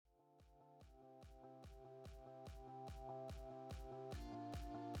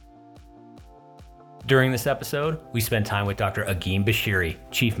During this episode, we spend time with Dr. Agim Beshiri,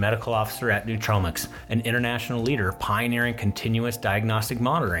 Chief Medical Officer at Nutromics, an international leader pioneering continuous diagnostic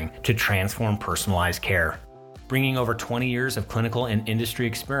monitoring to transform personalized care. Bringing over 20 years of clinical and industry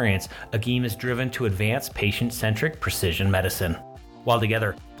experience, Agim is driven to advance patient-centric precision medicine. While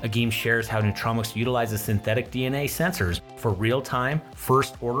together, Agim shares how Nutromics utilizes synthetic DNA sensors for real-time,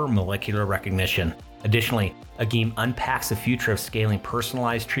 first-order molecular recognition. Additionally, Agim unpacks the future of scaling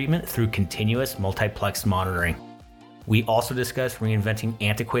personalized treatment through continuous multiplex monitoring. We also discuss reinventing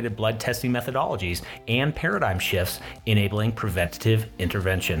antiquated blood testing methodologies and paradigm shifts, enabling preventative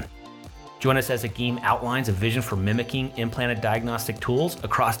intervention. Join us as Agim outlines a vision for mimicking implanted diagnostic tools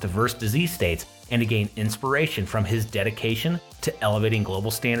across diverse disease states and to gain inspiration from his dedication to elevating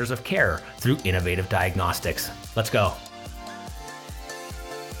global standards of care through innovative diagnostics. Let's go.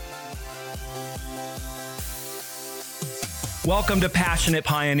 Welcome to Passionate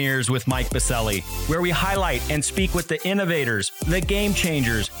Pioneers with Mike Beshiri, where we highlight and speak with the innovators, the game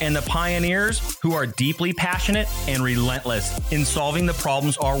changers, and the pioneers who are deeply passionate and relentless in solving the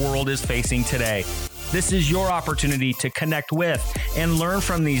problems our world is facing today. This is your opportunity to connect with and learn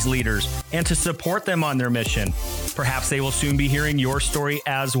from these leaders and to support them on their mission. Perhaps they will soon be hearing your story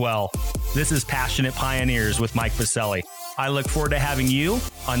as well. This is Passionate Pioneers with Mike Beshiri. I look forward to having you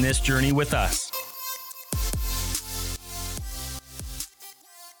on this journey with us.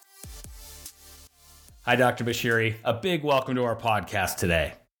 Hi, Dr. Beshiri. A big welcome to our podcast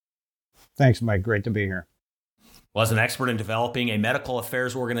today. Thanks, Mike. Great to be here. Well, as an expert in developing a medical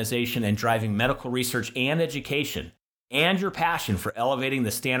affairs organization and driving medical research and education, and your passion for elevating the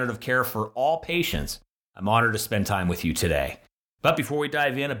standard of care for all patients, I'm honored to spend time with you today. But before we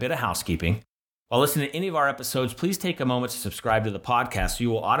dive in, a bit of housekeeping. While listening to any of our episodes, please take a moment to subscribe to the podcast so you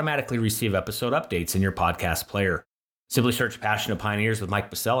will automatically receive episode updates in your podcast player. Simply search Passionate Pioneers with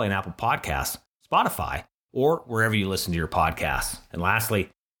Mike Beshiri in Apple Podcasts, Spotify, or wherever you listen to your podcasts. And lastly,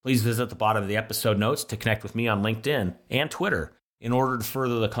 please visit the bottom of the episode notes to connect with me on LinkedIn and Twitter in order to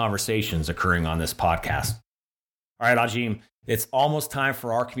further the conversations occurring on this podcast. All right, Agim, it's almost time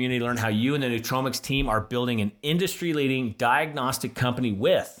for our community to learn how you and the Nutromics team are building an industry-leading diagnostic company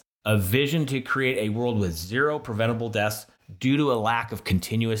with a vision to create a world with zero preventable deaths due to a lack of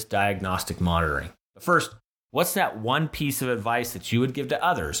continuous diagnostic monitoring. But first, what's that one piece of advice that you would give to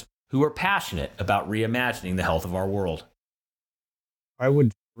others who are passionate about reimagining the health of our world? I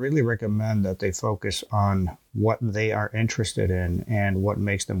would really recommend that they focus on what they are interested in and what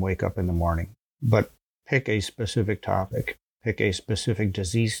makes them wake up in the morning. But pick a specific topic, pick a specific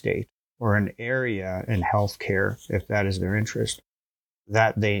disease state or an area in healthcare, if that is their interest,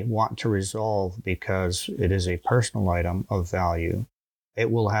 that they want to resolve because it is a personal item of value.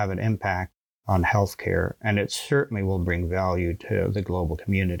 It will have an impact on healthcare, and it certainly will bring value to the global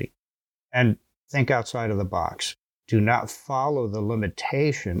community. And think outside of the box. Do not follow the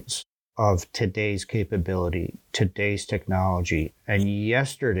limitations of today's capability, today's technology, and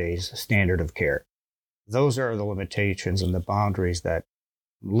yesterday's standard of care. Those are the limitations and the boundaries that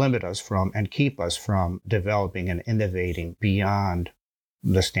limit us from and keep us from developing and innovating beyond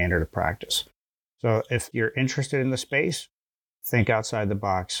the standard of practice. So if you're interested in the space, think outside the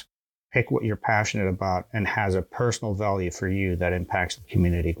box, pick what you're passionate about and has a personal value for you that impacts the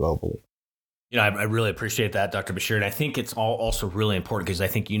community globally. You know, I really appreciate that, Dr. Beshiri. And I think it's also really important because I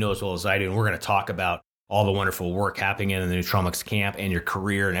think you know as well as I do, and we're going to talk about all the wonderful work happening in the Nutromics camp and your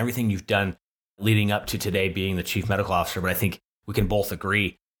career and everything you've done leading up to today being the chief medical officer. But I think we can both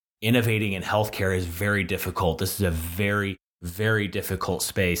agree innovating in healthcare is very difficult. This is a very, very difficult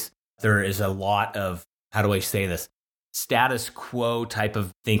space. There is a lot of, how do I say this, status quo type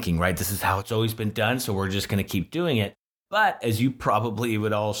of thinking, right? This is how it's always been done, so we're just going to keep doing it. But as you probably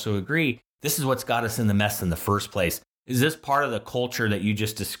would also agree, this is what's got us in the mess in the first place. Is this part of the culture that you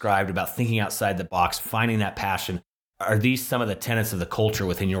just described about thinking outside the box, finding that passion? Are these some of the tenets of the culture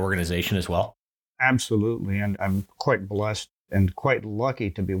within your organization as well? Absolutely. And I'm quite blessed and quite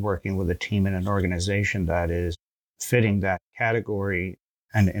lucky to be working with a team in an organization that is fitting that category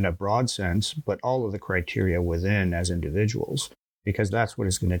and in a broad sense, but all of the criteria within as individuals, because that's what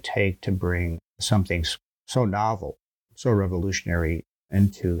it's going to take to bring something so novel, so revolutionary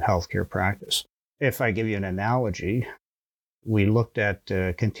into healthcare practice. If I give you an analogy, we looked at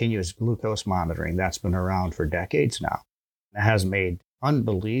continuous glucose monitoring. That's been around for decades now. It has made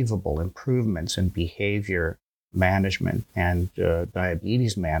unbelievable improvements in behavior management and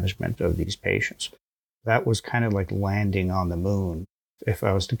diabetes management of these patients. That was kind of like landing on the moon, if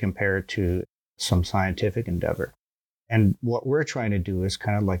I was to compare it to some scientific endeavor. And what we're trying to do is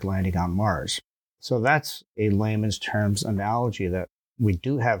kind of like landing on Mars. So that's a layman's terms analogy that we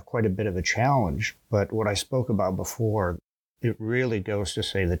do have quite a bit of a challenge, but what I spoke about before, it really goes to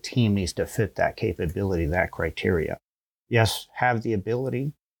say the team needs to fit that capability, that criteria. Yes, have the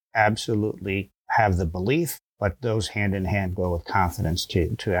ability, absolutely have the belief, but those hand in hand go with confidence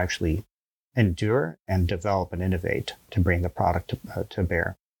to actually endure and develop and innovate to bring the product to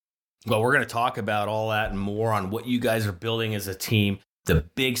bear. Well, we're going to talk about all that and more on what you guys are building as a team, the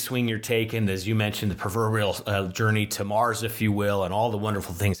big swing you're taking, as you mentioned, the proverbial journey to Mars, if you will, and all the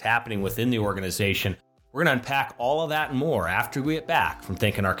wonderful things happening within the organization. We're going to unpack all of that and more after we get back from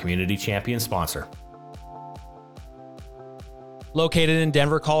thanking our community champion sponsor. Located in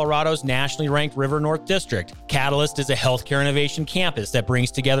Denver, Colorado's nationally ranked River North District, Catalyst is a healthcare innovation campus that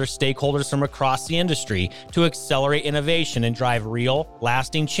brings together stakeholders from across the industry to accelerate innovation and drive real,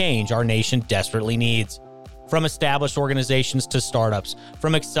 lasting change our nation desperately needs. From established organizations to startups,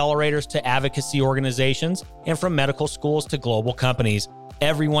 from accelerators to advocacy organizations, and from medical schools to global companies,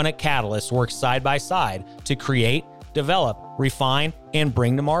 everyone at Catalyst works side by side to create, develop, refine, and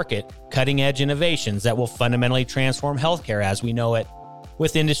bring to market cutting-edge innovations that will fundamentally transform healthcare as we know it.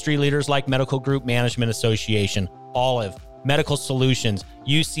 With industry leaders like Medical Group Management Association, Olive, Medical Solutions,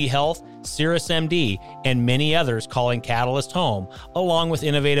 UC Health, CirrusMD, and many others calling Catalyst home, along with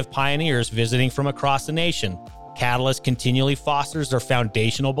innovative pioneers visiting from across the nation, Catalyst continually fosters their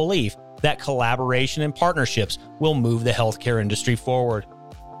foundational belief that collaboration and partnerships will move the healthcare industry forward.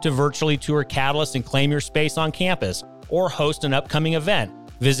 To virtually tour Catalyst and claim your space on campus or host an upcoming event,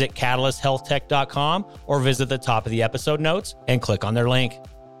 visit catalysthealthtech.com or visit the top of the episode notes and click on their link.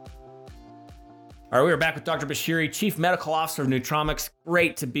 All right, we are back with Dr. Beshiri, Chief Medical Officer of Nutromics.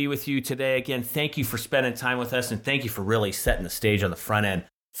 Great to be with you today. Again, thank you for spending time with us, and thank you for really setting the stage on the front end,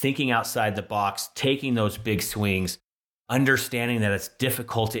 thinking outside the box, taking those big swings, understanding that it's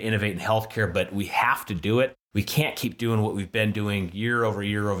difficult to innovate in healthcare, but we have to do it. We can't keep doing what we've been doing year over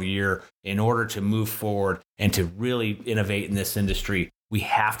year over year in order to move forward and to really innovate in this industry. We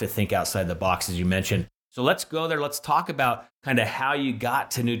have to think outside the box, as you mentioned. So let's go there. Let's talk about kind of how you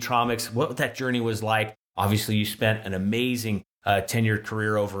got to Nutromics, what that journey was like. Obviously, you spent an amazing tenured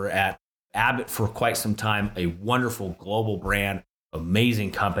career over at Abbott for quite some time, a wonderful global brand,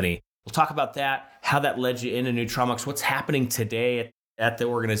 amazing company. We'll talk about that, how that led you into Nutromics, what's happening today at the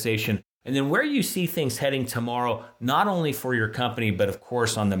organization, and then where you see things heading tomorrow, not only for your company, but of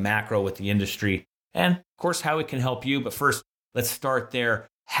course on the macro with the industry, and of course how it can help you. But first, let's start there.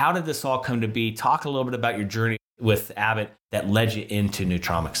 How did this all come to be? Talk a little bit about your journey with Abbott that led you into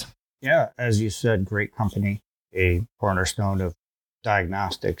Nutromics. Yeah, as you said, great company, a cornerstone of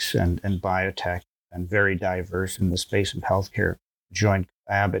diagnostics and biotech, and very diverse in the space of healthcare. Joined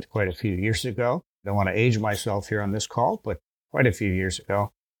Abbott quite a few years ago. I don't want to age myself here on this call, but quite a few years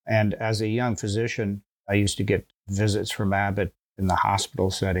ago. And as a young physician, I used to get visits from Abbott in the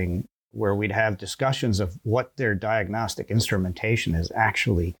hospital setting where we'd have discussions of what their diagnostic instrumentation is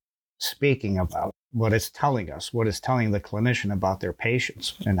actually speaking about, what it's telling us, what it's telling the clinician about their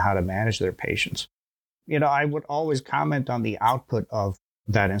patients and how to manage their patients. You know, I would always comment on the output of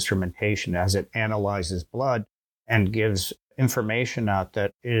that instrumentation as it analyzes blood and gives information out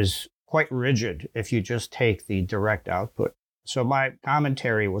that is quite rigid if you just take the direct output. So my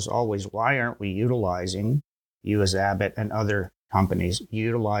commentary was always, why aren't we utilizing, you as Abbott and other companies,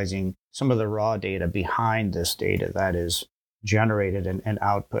 utilizing some of the raw data behind this data that is generated and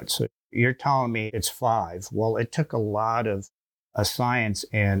output? So you're telling me it's 5. Well, it took a lot of science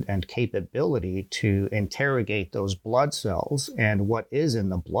and capability to interrogate those blood cells and what is in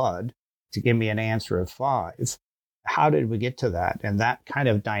the blood to give me an answer of 5. How did we get to that? And that kind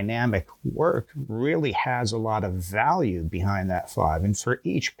of dynamic work really has a lot of value behind that 5. And for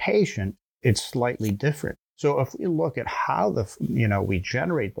each patient, it's slightly different. So if we look at how we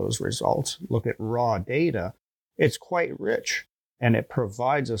generate those results, look at raw data, it's quite rich and it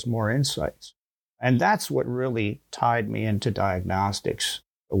provides us more insights. And that's what really tied me into diagnostics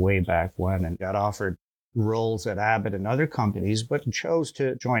way back when, and got offered roles at Abbott and other companies, but chose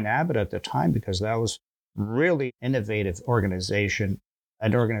to join Abbott at the time because that was really innovative organization,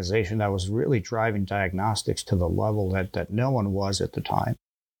 an organization that was really driving diagnostics to the level that no one was at the time.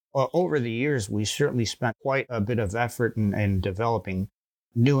 Over the years, we certainly spent quite a bit of effort in developing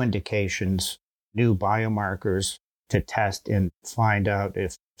new indications, new biomarkers to test and find out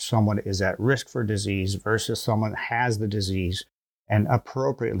if someone is at risk for disease versus someone has the disease, and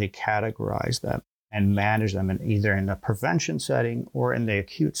appropriately categorize them and manage them either in the prevention setting or in the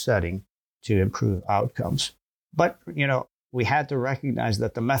acute setting to improve outcomes. But, we had to recognize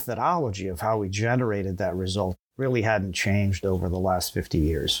that the methodology of how we generated that result really hadn't changed over the last 50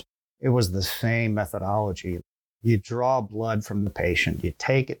 years. It was the same methodology. You draw blood from the patient, you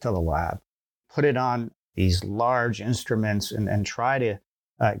take it to the lab, put it on these large instruments and try to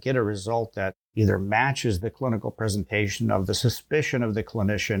get a result that either matches the clinical presentation of the suspicion of the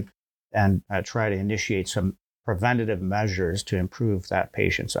clinician and try to initiate some preventative measures to improve that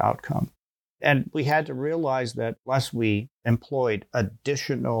patient's outcome. And we had to realize that unless we employed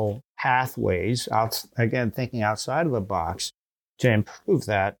additional pathways, again, thinking outside of the box, to improve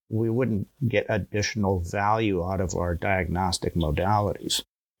that, we wouldn't get additional value out of our diagnostic modalities.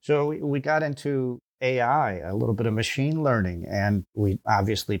 So we got into AI, a little bit of machine learning, and we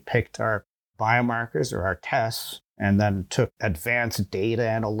obviously picked our biomarkers or our tests and then took advanced data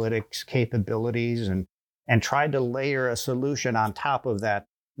analytics capabilities and tried to layer a solution on top of that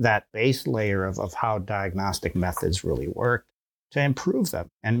base layer of how diagnostic methods really work to improve them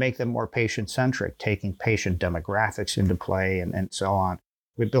and make them more patient-centric, taking patient demographics into play and so on.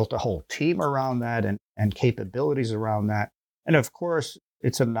 We built a whole team around that and capabilities around that. And of course,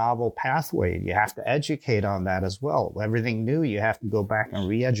 it's a novel pathway. You have to educate on that as well. Everything new, you have to go back and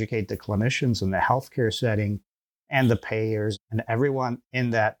re-educate the clinicians in the healthcare setting and the payers and everyone in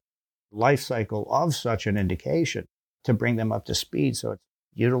that life cycle of such an indication to bring them up to speed so it's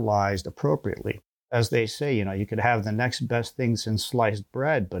utilized appropriately. As they say, you could have the next best thing since sliced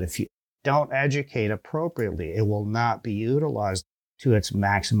bread, but if you don't educate appropriately, it will not be utilized to its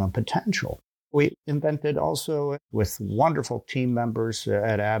maximum potential. We invented also with wonderful team members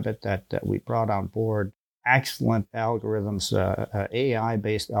at Abbott that we brought on board excellent algorithms,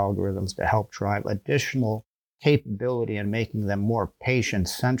 AI-based algorithms to help drive additional capability in making them more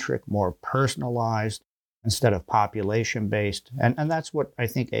patient-centric, more personalized instead of population-based. And that's what I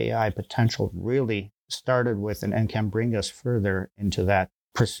think AI potential really started with and can bring us further into that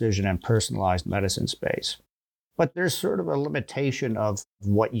precision and personalized medicine space. But there's sort of a limitation of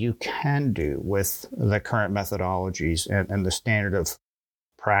what you can do with the current methodologies and the standard of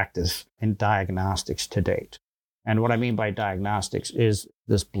practice in diagnostics to date. And what I mean by diagnostics is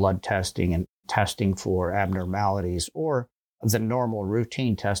this blood testing and testing for abnormalities or the normal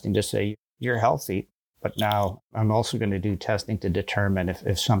routine testing to say you're healthy, but now I'm also going to do testing to determine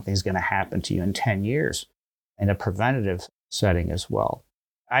if something's going to happen to you in 10 years in a preventative setting as well.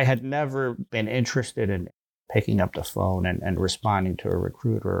 I had never been interested in picking up the phone and responding to a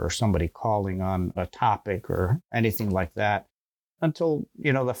recruiter or somebody calling on a topic or anything like that until,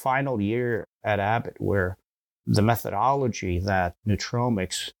 the final year at Abbott, where the methodology that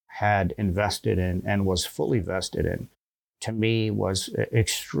Nutromics had invested in and was fully vested in, to me, was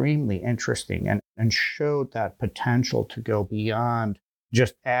extremely interesting and showed that potential to go beyond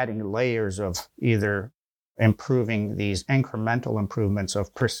just adding layers of either improving these incremental improvements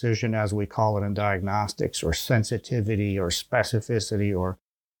of precision, as we call it in diagnostics, or sensitivity or specificity, or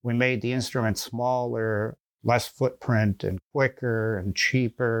we made the instrument smaller, less footprint and quicker and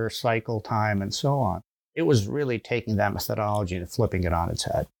cheaper cycle time and so on. It was really taking that methodology and flipping it on its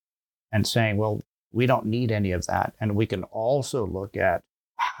head and saying, well, we don't need any of that. And we can also look at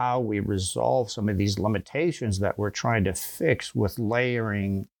how we resolve some of these limitations that we're trying to fix with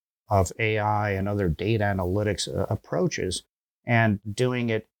layering of AI and other data analytics approaches and doing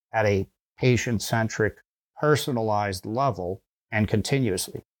it at a patient-centric, personalized level and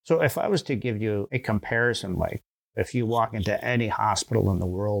continuously. So if I was to give you a comparison, like if you walk into any hospital in the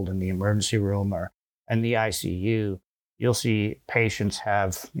world in the emergency room or in the ICU, you'll see patients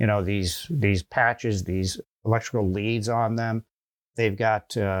have, these patches, these electrical leads on them. They've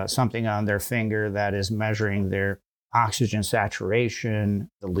got something on their finger that is measuring their oxygen saturation.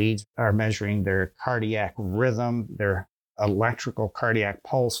 The leads are measuring their cardiac rhythm, their electrical cardiac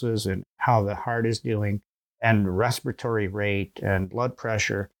pulses and how the heart is doing, and respiratory rate and blood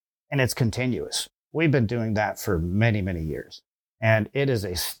pressure. And it's continuous. We've been doing that for many, many years. And it is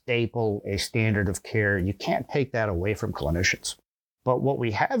a staple, a standard of care. You can't take that away from clinicians. But what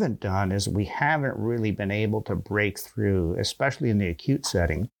we haven't done is we haven't really been able to break through, especially in the acute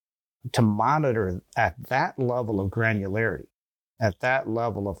setting, to monitor at that level of granularity, at that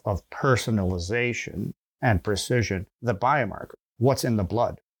level of personalization and precision, the biomarker, what's in the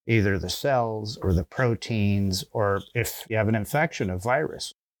blood, either the cells or the proteins, or if you have an infection, a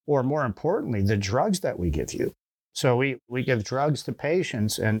virus, or more importantly, the drugs that we give you. So we give drugs to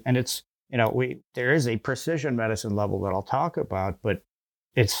patients and it's, there is a precision medicine level that I'll talk about, but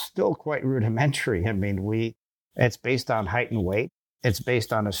it's still quite rudimentary. I mean, it's based on height and weight. It's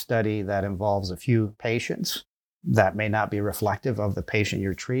based on a study that involves a few patients that may not be reflective of the patient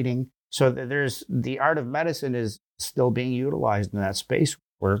you're treating. So there's the art of medicine is still being utilized in that space.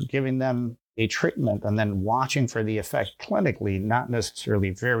 We're giving them a treatment and then watching for the effect clinically, not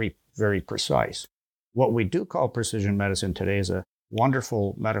necessarily very, very precise. What we do call precision medicine today is a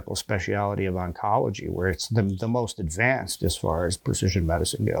wonderful medical specialty of oncology, where it's the most advanced as far as precision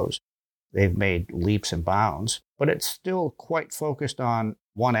medicine goes. They've made leaps and bounds, but it's still quite focused on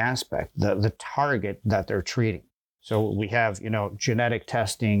one aspect, the target that they're treating. So we have, genetic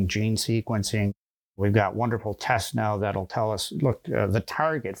testing, gene sequencing. We've got wonderful tests now that'll tell us, look, the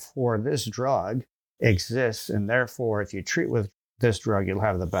target for this drug exists, and therefore, if you treat with this drug, you'll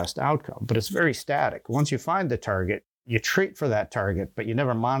have the best outcome. But it's very static. Once you find the target, you treat for that target, but you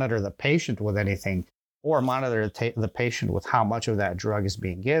never monitor the patient with anything or monitor the patient with how much of that drug is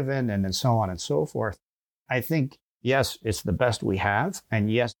being given, and then so on and so forth. I think, yes, it's the best we have,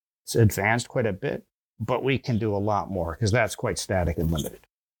 and yes, it's advanced quite a bit, but we can do a lot more because that's quite static and limited.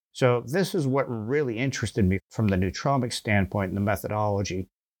 So this is what really interested me from the Nutromics standpoint and the methodology.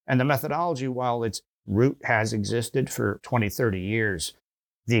 And the methodology, while its root has existed for 20, 30 years,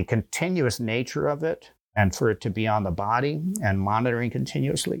 the continuous nature of it, and for it to be on the body and monitoring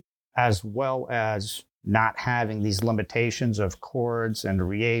continuously, as well as not having these limitations of cords and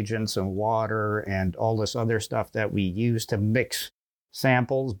reagents and water and all this other stuff that we use to mix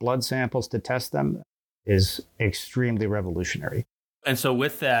samples, blood samples to test them, is extremely revolutionary. And so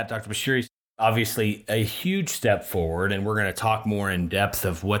with that, Dr. Beshiri, obviously a huge step forward, and we're going to talk more in depth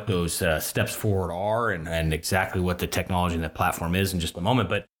of what those steps forward are and exactly what the technology and the platform is in just a moment.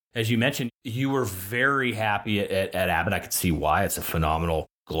 But as you mentioned, you were very happy at Abbott. I could see why. It's a phenomenal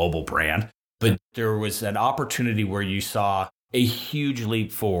global brand. But there was an opportunity where you saw a huge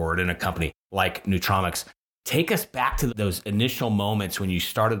leap forward in a company like Nutromics. Take us back to those initial moments when you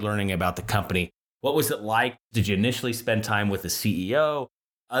started learning about the company. What was it like? Did you initially spend time with the CEO,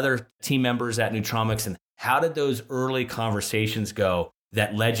 other team members at Nutromics, and how did those early conversations go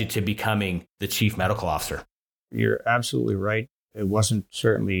that led you to becoming the chief medical officer? You're absolutely right. It wasn't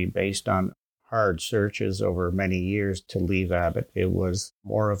certainly based on hard searches over many years to leave Abbott. It was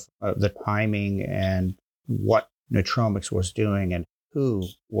more of the timing and what Nutromics was doing and who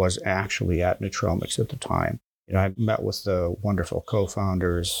was actually at Nutromics at the time. I met with the wonderful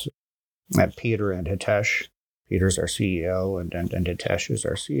co-founders, Peter and Hitesh. Peter's our CEO and Hitesh is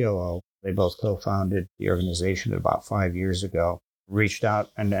our COO. They both co-founded the organization about 5 years ago, reached out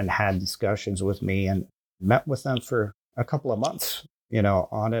and had discussions with me and met with them for a couple of months,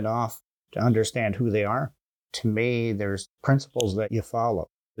 on and off to understand who they are. To me, there's principles that you follow.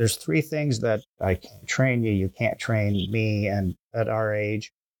 There's 3 things that I can't train you. You can't train me. And at our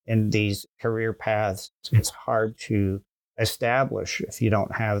age, in these career paths, it's hard to establish if you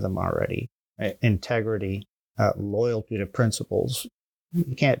don't have them already. Integrity, loyalty to principles.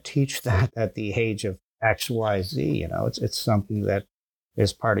 You can't teach that at the age of X, Y, Z. It's something that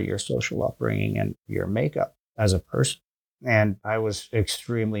is part of your social upbringing and your makeup as a person. And I was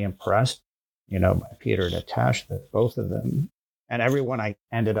extremely impressed, by Peter and Hitesh, both of them. And everyone I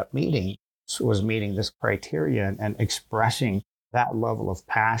ended up meeting was meeting this criteria and expressing that level of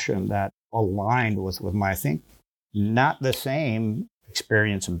passion that aligned with my thinking. Not the same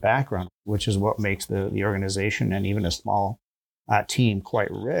experience and background, which is what makes the organization and even a small team quite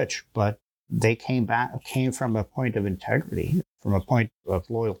rich. But they came from a point of integrity, from a point of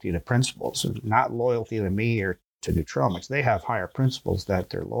loyalty to principles, not loyalty to me or to Nutromics. They have higher principles that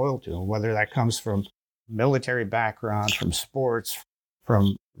they're loyal to, and whether that comes from military background, from sports,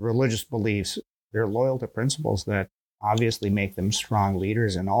 from religious beliefs, they're loyal to principles that obviously make them strong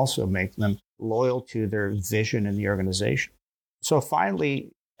leaders and also make them loyal to their vision in the organization. So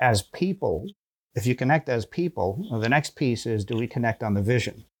finally, as people, if you connect as people, the next piece is, do we connect on the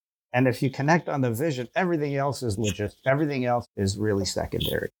vision? And if you connect on the vision, everything else is legit. Everything else is really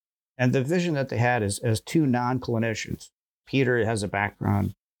secondary. And the vision that they had is as 2 non-clinicians. Peter has a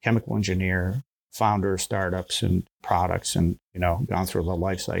background, chemical engineer, founder of startups and products and, gone through the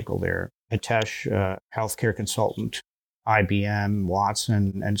life cycle there. Hitesh, healthcare consultant, IBM,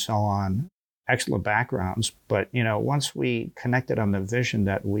 Watson, and so on. Excellent backgrounds. But, once we connected on the vision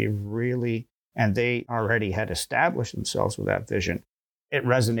that we really, and they already had established themselves with that vision, it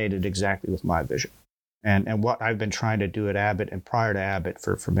resonated exactly with my vision and what I've been trying to do at Abbott and prior to Abbott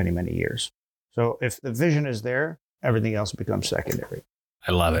for many, many years. So if the vision is there, everything else becomes secondary.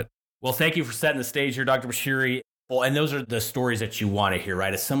 I love it. Well, thank you for setting the stage here, Dr. Beshiri. Well, and those are the stories that you want to hear,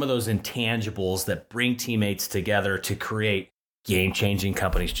 right? It's some of those intangibles that bring teammates together to create game-changing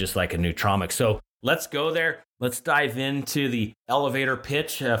companies just like a Nutromics. So let's go there. Let's dive into the elevator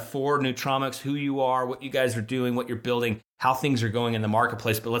pitch for Nutromics, who you are, what you guys are doing, what you're building, how things are going in the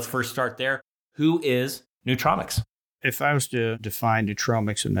marketplace. But let's first start there. Who is Nutromics? If I was to define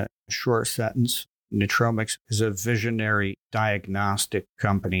Nutromics in a short sentence, Nutromics is a visionary diagnostic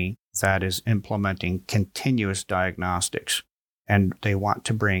company that is implementing continuous diagnostics, and they want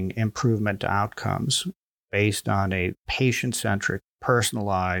to bring improvement to outcomes based on a patient-centric,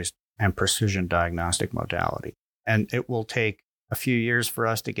 personalized, and precision diagnostic modality. And it will take a few years for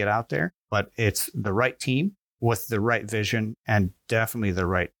us to get out there, but it's the right team with the right vision and definitely the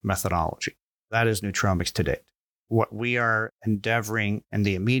right methodology. That is Nutromics to date. What we are endeavoring in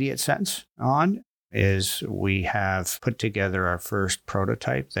the immediate sense on is we have put together our first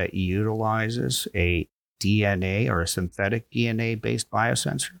prototype that utilizes a DNA or a synthetic DNA-based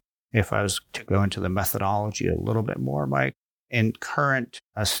biosensor. If I was to go into the methodology a little bit more, Mike, in current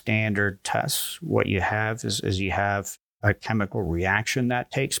standard tests, what you have is you have a chemical reaction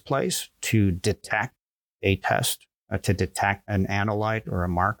that takes place to detect a test, to detect an analyte or a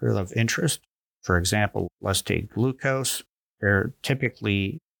marker of interest. For example, let's take glucose. They're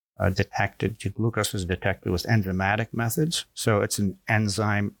typically glucose is detected with enzymatic methods. So it's an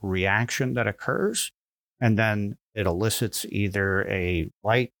enzyme reaction that occurs, and then it elicits either a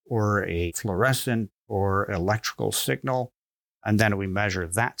light or a fluorescent or electrical signal. And then we measure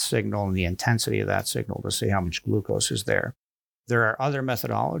that signal and the intensity of that signal to see how much glucose is there. There are other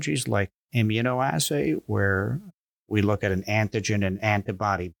methodologies like immunoassay, where we look at an antigen and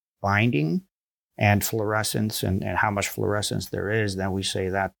antibody binding and fluorescence and how much fluorescence there is. Then we say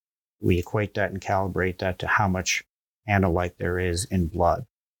that we equate that and calibrate that to how much analyte there is in blood.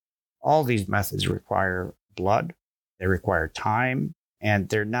 All these methods require blood, they require time, and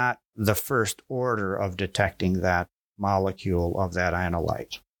they're not the first order of detecting that molecule of that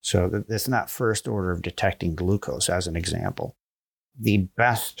analyte. So it's not first order of detecting glucose, as an example. The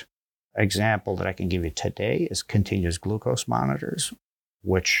best example that I can give you today is continuous glucose monitors,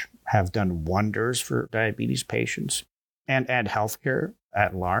 which have done wonders for diabetes patients and healthcare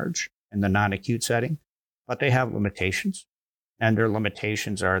at large in the non-acute setting, but they have limitations. And their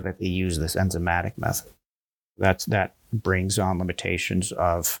limitations are that they use this enzymatic method. That brings on limitations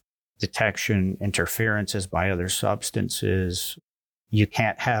of detection, interferences by other substances. You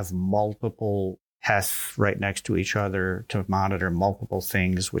can't have multiple tests right next to each other to monitor multiple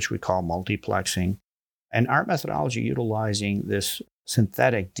things, which we call multiplexing. And our methodology utilizing this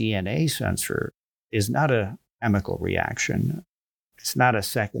synthetic DNA sensor is not a chemical reaction. It's not a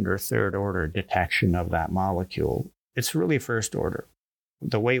second or third order detection of that molecule. It's really first order.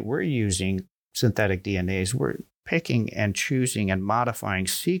 The way we're using synthetic DNA is we're picking and choosing and modifying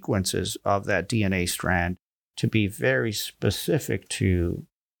sequences of that DNA strand to be very specific to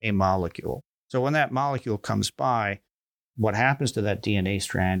a molecule. So when that molecule comes by, what happens to that DNA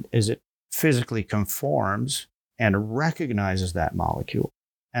strand is it physically conforms and recognizes that molecule.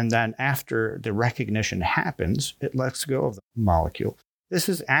 And then after the recognition happens, it lets go of the molecule. This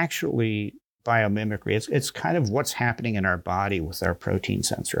is actually biomimicry. It's kind of what's happening in our body with our protein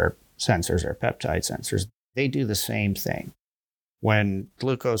sensors, our peptide sensors. They do the same thing. When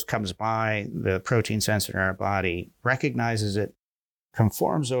glucose comes by, the protein sensor in our body recognizes it,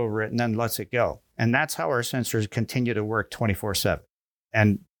 conforms over it, and then lets it go. And that's how our sensors continue to work 24/7.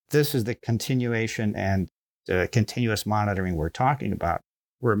 And this is the continuation and the continuous monitoring we're talking about.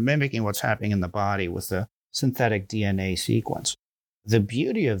 We're mimicking what's happening in the body with the synthetic DNA sequence. The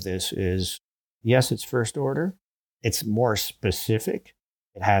beauty of this is, yes, it's first order. It's more specific.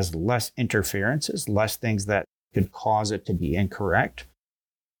 It has less interferences, less things that could cause it to be incorrect.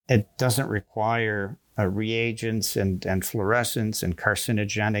 It doesn't require reagents and fluorescence and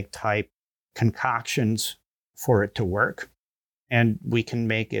carcinogenic type concoctions for it to work. And we can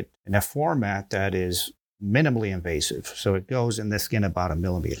make it in a format that is minimally invasive. So it goes in the skin about 1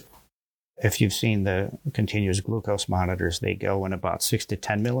 millimeter. If you've seen the continuous glucose monitors, they go in about 6 to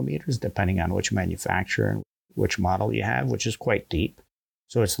 10 millimeters, depending on which manufacturer and which model you have, which is quite deep.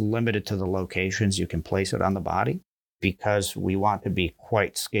 So it's limited to the locations you can place it on the body, because we want to be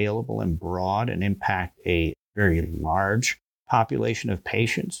quite scalable and broad and impact a very large population of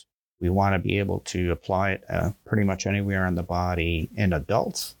patients. We want to be able to apply it pretty much anywhere on the body in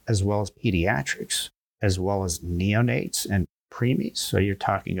adults, as well as pediatrics, as well as neonates and preemies. So you're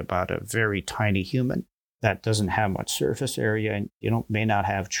talking about a very tiny human that doesn't have much surface area, and you may not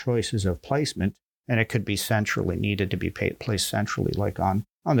have choices of placement, and it could be centrally needed to be placed centrally, like on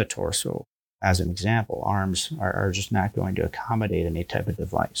the torso. As an example, arms are just not going to accommodate any type of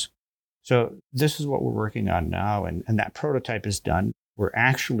device. So this is what we're working on now, and that prototype is done. We're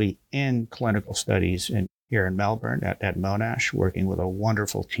actually in clinical studies here in Melbourne at Monash, working with a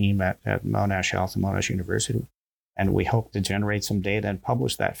wonderful team at Monash Health and Monash University. And we hope to generate some data and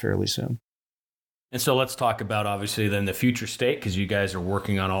publish that fairly soon. And so let's talk about, obviously, then the future state, because you guys are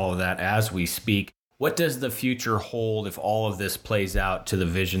working on all of that as we speak. What does the future hold if all of this plays out to the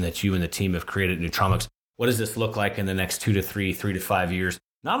vision that you and the team have created at Nutromics? What does this look like in the next 2 to 3 to 5 years,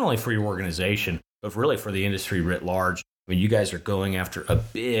 not only for your organization, but really for the industry writ large? I mean, you guys are going after a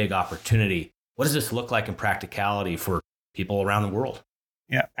big opportunity. What does this look like in practicality for people around the world?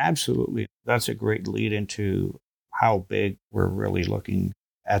 Yeah, absolutely. That's a great lead into how big we're really looking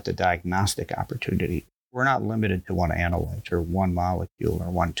at the diagnostic opportunity. We're not limited to one analyte or one molecule or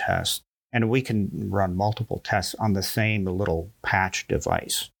one test. And we can run multiple tests on the same little patch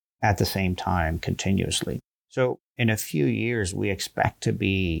device at the same time continuously. So in a few years, we expect to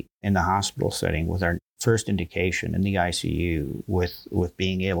be in the hospital setting with our first indication in the ICU with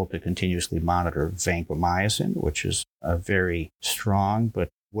being able to continuously monitor vancomycin, which is a very strong but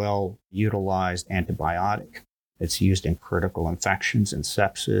well-utilized antibiotic. It's used in critical infections and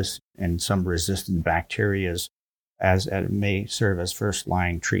sepsis and some resistant bacteria as it may serve as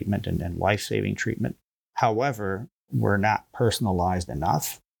first-line treatment and life-saving treatment. However, we're not personalized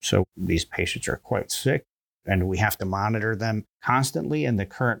enough. So these patients are quite sick and we have to monitor them constantly, and the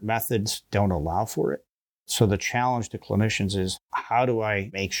current methods don't allow for it. So the challenge to clinicians is, how do I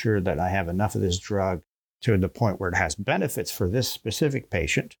make sure that I have enough of this drug to the point where it has benefits for this specific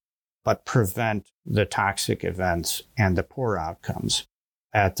patient, but prevent the toxic events and the poor outcomes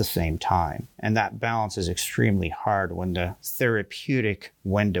at the same time? And that balance is extremely hard when the therapeutic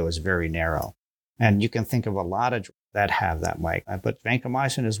window is very narrow. And you can think of a lot of drugs that have that, Mike, but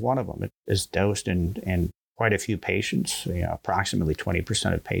vancomycin is one of them. It is dosed in quite a few patients, approximately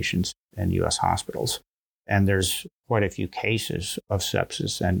 20% of patients in U.S. hospitals. And there's quite a few cases of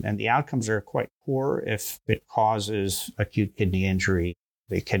sepsis, and the outcomes are quite poor if it causes acute kidney injury,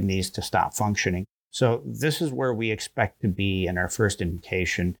 the kidneys to stop functioning. So this is where we expect to be in our first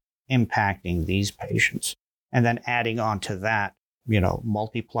indication, impacting these patients. And then adding on to that,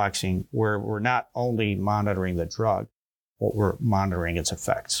 multiplexing, where we're not only monitoring the drug, but we're monitoring its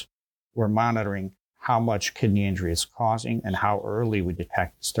effects. We're monitoring how much kidney injury it's causing and how early we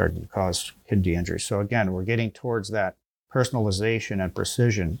detect it's starting to cause kidney injury. So again, we're getting towards that personalization and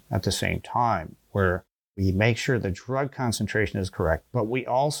precision at the same time, where we make sure the drug concentration is correct, but we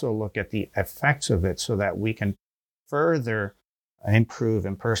also look at the effects of it so that we can further improve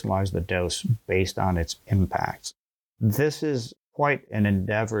and personalize the dose based on its impacts. This is quite an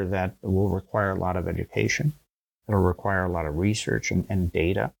endeavor that will require a lot of education. It'll require a lot of research and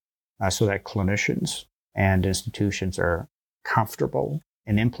data so that clinicians and institutions are comfortable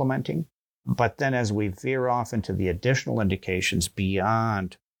in implementing. But then as we veer off into the additional indications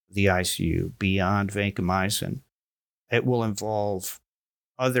beyond the ICU, beyond vancomycin, it will involve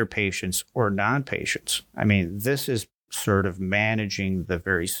other patients or non-patients. I mean, this is sort of managing the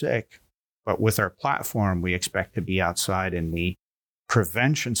very sick, but with our platform, we expect to be outside in the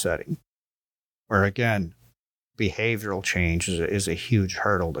prevention setting, where again, behavioral change is a huge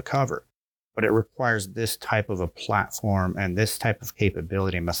hurdle to cover, but it requires this type of a platform and this type of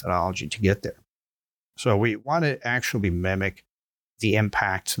capability and methodology to get there. So we want to actually mimic the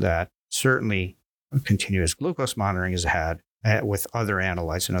impacts that certainly continuous glucose monitoring has had with other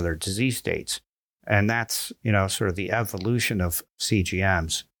analytes and other disease states. And that's, sort of the evolution of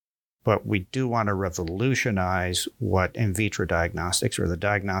CGMs. But we do want to revolutionize what in vitro diagnostics or the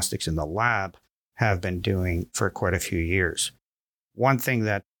diagnostics in the lab have been doing for quite a few years. One thing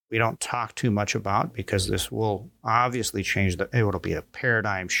that we don't talk too much about, because this will obviously change, it'll be a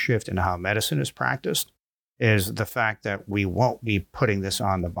paradigm shift in how medicine is practiced, is the fact that we won't be putting this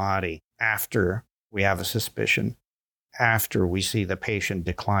on the body after we have a suspicion, after we see the patient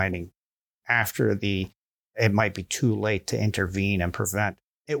declining, after it might be too late to intervene and prevent.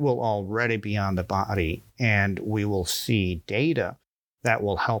 It will already be on the body, and we will see data that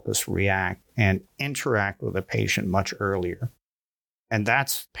will help us react and interact with the patient much earlier. And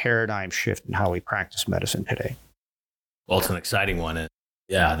that's paradigm shift in how we practice medicine today. Well, it's an exciting one. And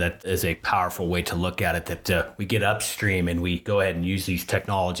yeah, that is a powerful way to look at it, that we get upstream and we go ahead and use these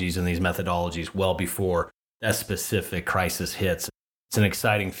technologies and these methodologies well before that specific crisis hits. It's an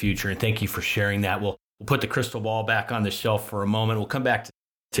exciting future. And thank you for sharing that. We'll put the crystal ball back on the shelf for a moment. We'll come back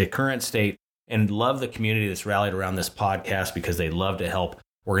to current state, and love the community that's rallied around this podcast because they love to help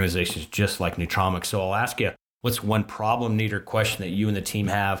organizations just like Nutromics. So I'll ask you, what's one problem, need, or question that you and the team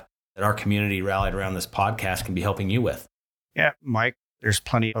have that our community rallied around this podcast can be helping you with? Yeah, Mike, there's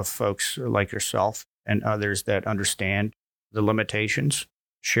plenty of folks like yourself and others that understand the limitations,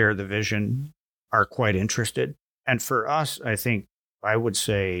 share the vision, are quite interested. And for us, I would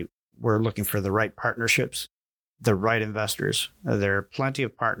say we're looking for the right partnerships, the right investors. There are plenty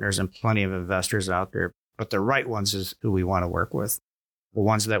of partners and plenty of investors out there, but the right ones is who we want to work with. the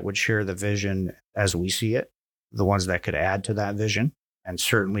ones that would share the vision as we see it, the ones that could add to that vision and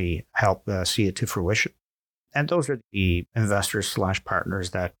certainly help see it to fruition. And those are the investors /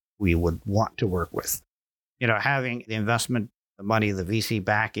 partners that we would want to work with. Having the investment, the money, the VC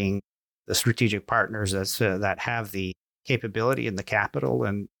backing, the strategic partners that have the capability and the capital,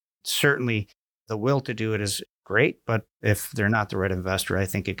 and certainly the will to do it is great. But if they're not the right investor, I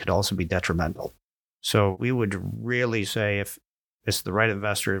think it could also be detrimental. So we would really say if it's the right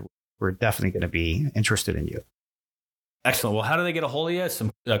investor, we're definitely going to be interested in you. Excellent. Well, how do they get a hold of you?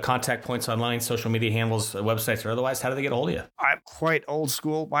 Some contact points online, social media handles, websites, or otherwise. How do they get a hold of you? I'm quite old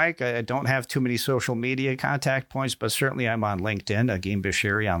school, Mike. I don't have too many social media contact points, but certainly I'm on LinkedIn, Agim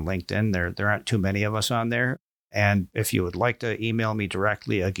Beshiri on LinkedIn. There aren't too many of us on there. And if you would like to email me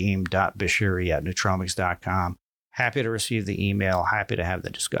directly, agim.beshiri@nutromics.com. Happy to receive the email. Happy to have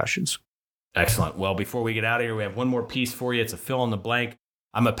the discussions. Excellent. Well, before we get out of here, we have one more piece for you. It's a fill in the blank.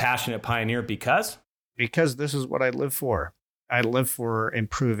 I'm a passionate pioneer because this is what I live for. I live for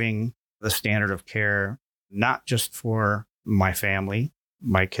improving the standard of care, not just for my family,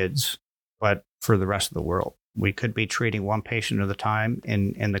 my kids, but for the rest of the world. We could be treating one patient at a time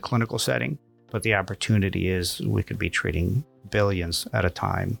in the clinical setting, but the opportunity is we could be treating billions at a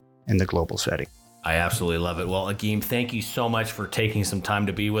time in the global setting. I absolutely love it. Well, Agim, thank you so much for taking some time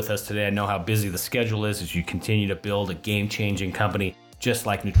to be with us today. I know how busy the schedule is as you continue to build a game-changing company just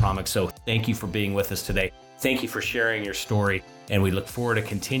like Nutromics. So thank you for being with us today. Thank you for sharing your story. And we look forward to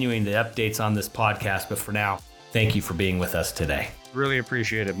continuing the updates on this podcast. But for now, thank you for being with us today. Really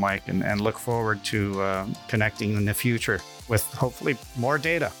appreciate it, Mike, and look forward to connecting in the future with hopefully more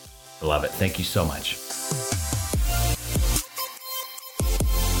data. I love it. Thank you so much.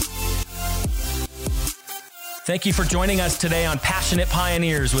 Thank you for joining us today on Passionate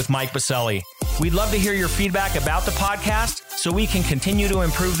Pioneers with Mike Beshiri. We'd love to hear your feedback about the podcast so we can continue to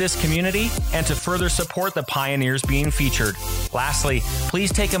improve this community and to further support the pioneers being featured. Lastly,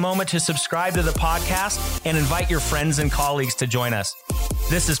 please take a moment to subscribe to the podcast and invite your friends and colleagues to join us.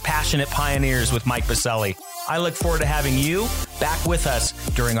 This is Passionate Pioneers with Mike Beshiri. I look forward to having you back with us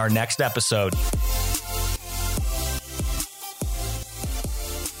during our next episode.